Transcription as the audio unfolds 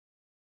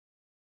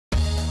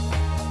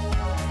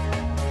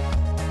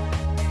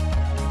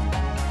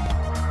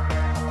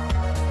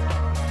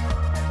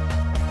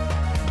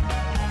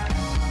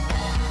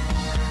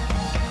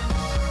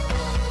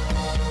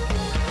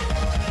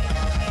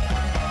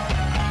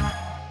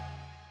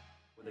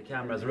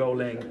camera's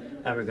rolling,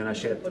 and we're gonna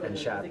shit and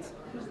chat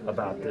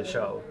about the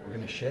show. We're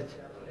gonna shit?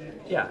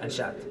 Yeah, and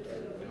chat.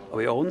 Are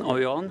we on? Are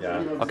we on?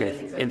 Yeah. Okay,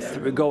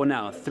 we go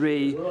now.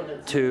 3,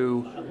 2,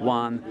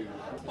 1.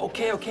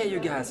 Okay, you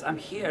guys. I'm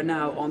here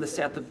now on the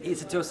set of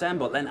Easy to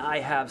Assemble, and I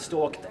have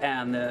stalked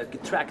and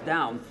tracked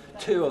down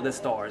 2 of the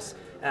stars.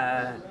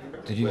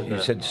 You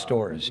said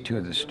stores, 2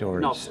 of the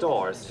stores. No,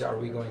 stars. Are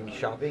we going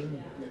shopping?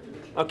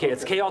 Okay,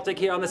 it's chaotic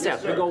here on the set.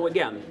 We go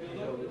again.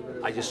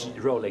 I just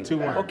rolling. 2,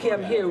 1. Okay,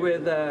 I'm here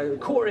with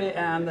Corey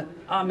and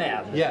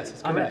Ahmed. Yes,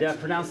 it's Ahmed, correct. did I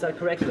pronounce that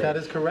correctly? That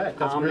is correct.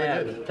 That's really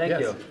Ahmed, good. thank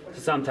Yes. you.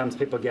 Sometimes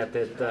people get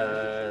it.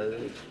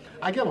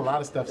 I get a lot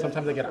of stuff.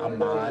 Sometimes I get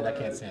Ahmad. I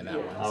can't say that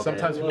one. Okay.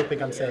 Sometimes people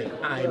think I'm saying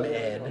I'm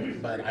Ed,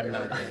 but I'm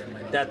not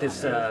Ed. That is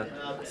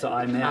so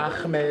Ahmed.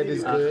 Ahmed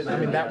is good. I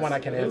mean, that one I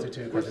can answer to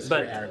because it's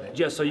very But Arabic.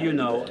 just so you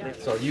know,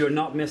 so you're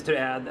not Mr.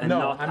 Ed and No,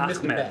 not I'm Ahmed.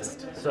 Mr. Best.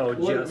 So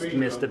just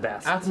Mr.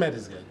 Best. Ahmed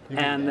is good.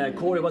 And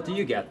Corey, what do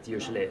you get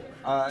usually?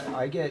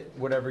 I get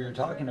whatever you're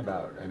talking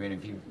about. I mean,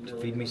 if you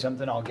feed me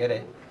something, I'll get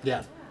it.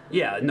 Yeah.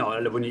 Yeah, no,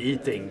 when you're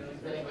eating,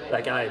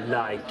 like I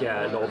like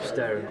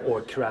lobster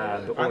or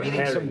crab or I'm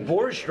eating some herring.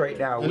 borscht right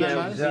now.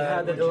 Yeah, we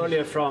had it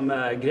earlier from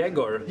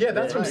Gregor. Yeah,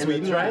 that's from in the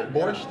Sweden, trap. right?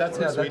 Borscht, that's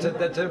from Sweden.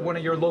 That's one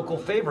of your local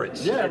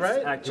favorites. Yeah, It's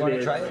right? actually, You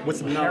wanna try it? With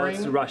some no, herring?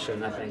 it's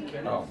Russian, I think.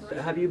 Oh.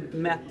 Have you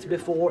met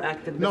before,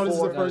 acted before? No, this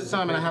is the first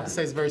time, and I have to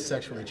say it's very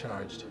sexually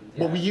charged.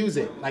 But we use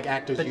it, like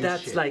actors But use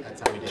that's shit. like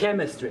That's how we do it.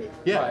 chemistry.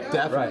 Yeah, Right,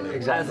 definitely. right,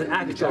 exactly. As an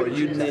actor,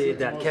 you need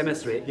that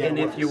chemistry, Yeah, and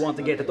it if you works. want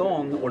to get it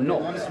on or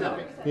not.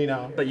 You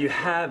know? But you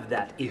have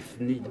that if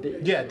need be.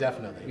 Yeah,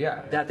 definitely.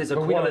 Yeah. That is a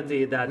But we don't-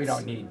 quality that we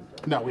don't need.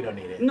 No, we don't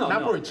need it. No,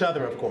 Not no. for each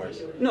other, of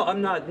course. No,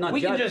 I'm not.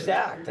 We can judging. just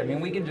act. I mean,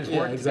 we can just Yeah,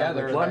 work exactly.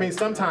 together. Well, I mean,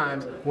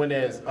 sometimes when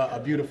there's a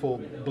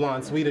beautiful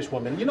blonde Swedish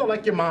woman, you know,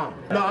 like your mom.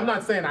 No, I'm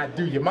not saying I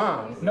do your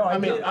mom. No, I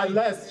mean, did-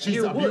 unless she's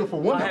You a would. beautiful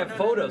woman. I have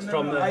photos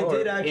from I her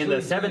did in actually do the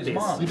his 70s.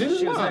 mom. You did his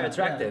She was mom? very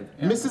attractive.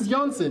 Mrs.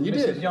 Jansson, you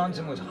Mrs. did.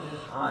 Jansson was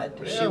hot.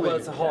 She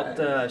was a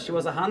hot. She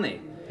was a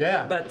honey.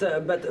 Yeah. But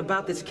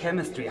about this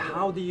chemistry,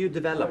 how do you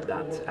develop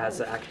that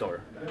as an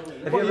actor?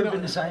 Have Well, you you ever know-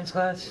 been to science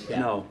class?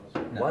 No.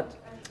 What?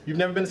 You've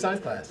never been to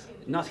science class?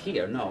 Not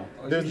here. No.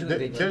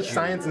 There's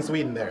science in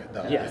Sweden there,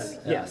 though. Yes.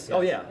 Yes.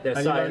 Oh yeah. There's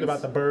And you science. learned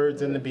about the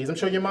birds and the bees. I'm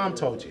sure your mom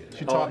told you.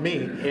 She taught me.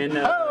 In,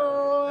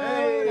 Oh,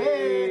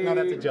 hey. No,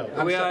 that's a joke.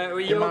 I'm we're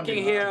sorry. Your mom joking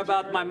didn't. here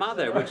about my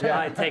mother, which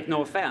I take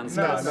no offense.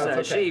 No, because, no,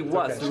 it's okay. She It's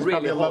was okay. She's really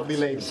probably a hot. lovely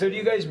lady. So do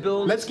you guys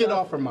build? Let's get stuff?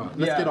 off her mom.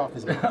 Let's Yeah. get off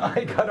his mom.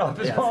 I got off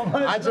his mom.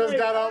 I just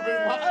got off his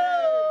mom.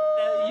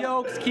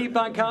 Jokes keep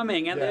on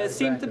coming, and they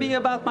seem to be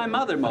about my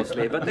mother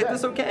mostly, but it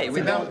is okay. We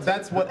See, now, don't.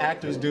 that's what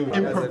actors do.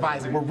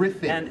 Improvising. We're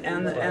riffing.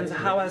 And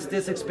how has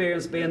this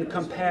experience been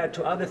compared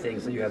to other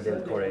things that you have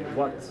done, Corey?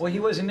 What? Well, he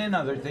wasn't in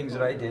other things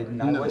that I did,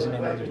 and I wasn't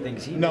in other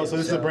things he did. No, so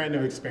this is a brand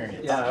new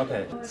experience. Yeah.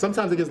 Okay.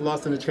 Sometimes it gets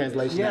lost in the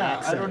translation. Yeah,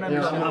 of accent. I don't You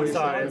know, understand. what I'm he's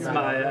sorry, talking it's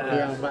about. my.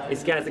 Yeah, but-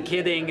 It's guys are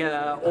kidding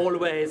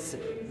always,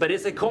 but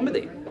it's a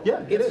comedy.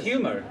 Yeah, it it's is.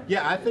 humor.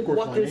 Yeah, I think we're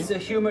What funny. is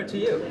humor to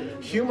you?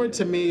 Humor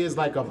to me is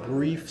like a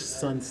brief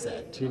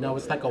sunset. You know,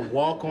 it's like a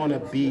walk on a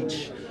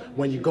beach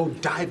when you go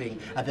diving,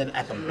 and then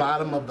at the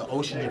bottom of the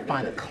ocean you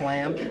find a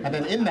clam, and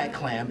then in that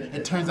clam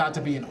it turns out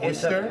to be an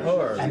It's a oyster,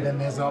 pearl. and then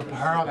there's a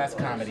pearl. That's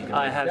comedy.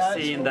 I have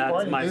That's seen that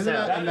funny. Isn't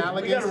myself. that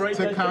analogous write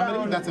to that comedy?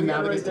 down. That's We gotta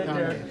analogous to write that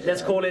comedy.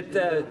 Let's call it.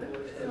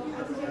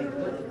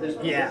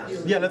 Yeah.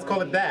 Yeah, let's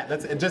call it that.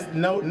 That's just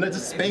no,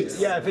 just space.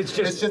 Yeah, if it's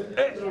just.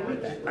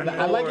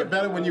 I like it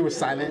better when you were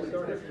silent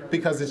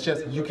because it's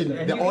just you can.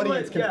 The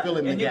audience can fill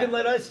in the and gap. you can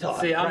let us talk.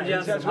 See, I'm Right,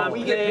 just that's what I'm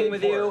we get playing paid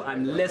with for. you.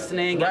 I'm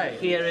listening. Right. I'm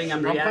hearing. I'm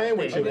I'm reacting. playing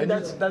with you, and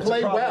That's you play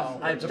a problem. well.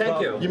 That's a Thank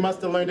problem. You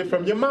must have learned it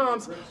from your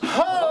moms.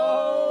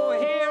 Oh,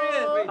 here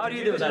it is. How do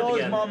you do that Call his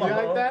again? mama. You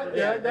like that?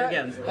 You like that?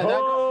 Again. And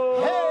that-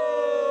 Oh.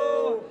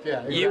 Yeah,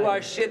 exactly. You are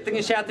shitting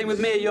and chatting with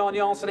me, Jan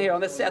Jansson, here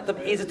on the set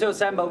of Easy to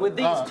Assemble with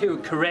these two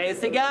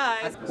crazy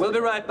guys. We'll be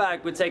right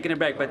back. We're taking a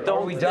break, but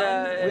don't. Are we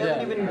done? We Yeah.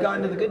 haven't even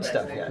gotten to the good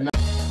stuff yet.